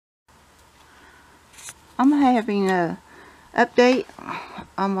I'm having a update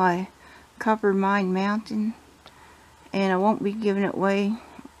on my copper mine mountain, and I won't be giving it away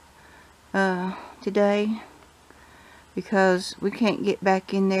today because we can't get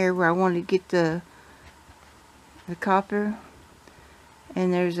back in there where I wanted to get the copper.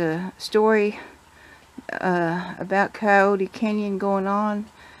 And there's a story about Coyote Canyon going on,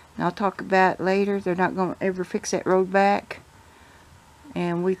 and I'll talk about it later. They're not going to ever fix that road back,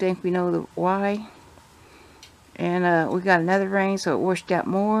 and we think we know the why. And we got another rain, so it washed out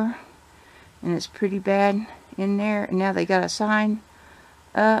more, and it's pretty bad in there. And now they got a sign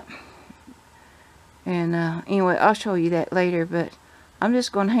up, and anyway, I'll show you that later. But I'm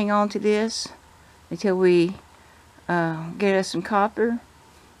just going to hang on to this until we get us some copper.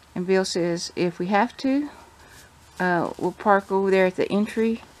 And Bill says if we have to, we'll park over there at the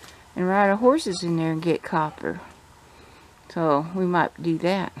entry and ride our horses in there and get copper. So we might do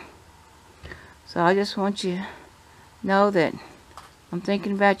that. So I just want you to know that I'm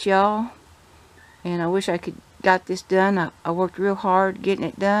thinking about y'all, and I wish I could got this done. I worked real hard getting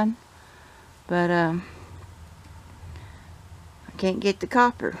it done, but I can't get the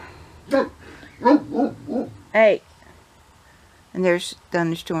copper. Hey. And there's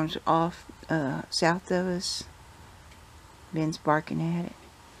thunderstorms off south of us. Ben's barking at it.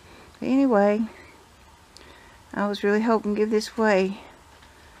 But anyway, I was really hoping to give this away,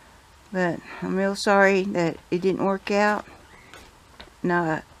 but I'm real sorry that it didn't work out.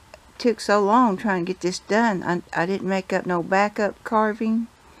 Now, it took so long trying to get this done. I didn't make up no backup carving,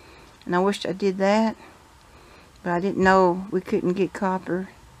 and I wished I did that, but I didn't know we couldn't get copper.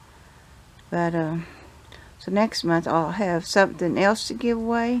 But so next month I'll have something else to give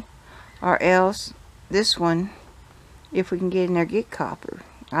away, or else this one, if we can get in there, get copper.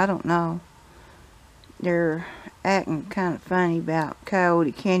 I don't know. They're acting kind of funny about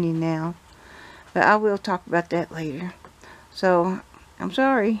Coyote Canyon now, but I will talk about that later. So I'm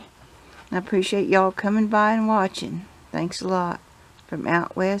sorry. I appreciate y'all coming by and watching. Thanks a lot. From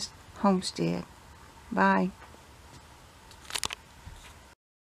out west, Homestead. Bye.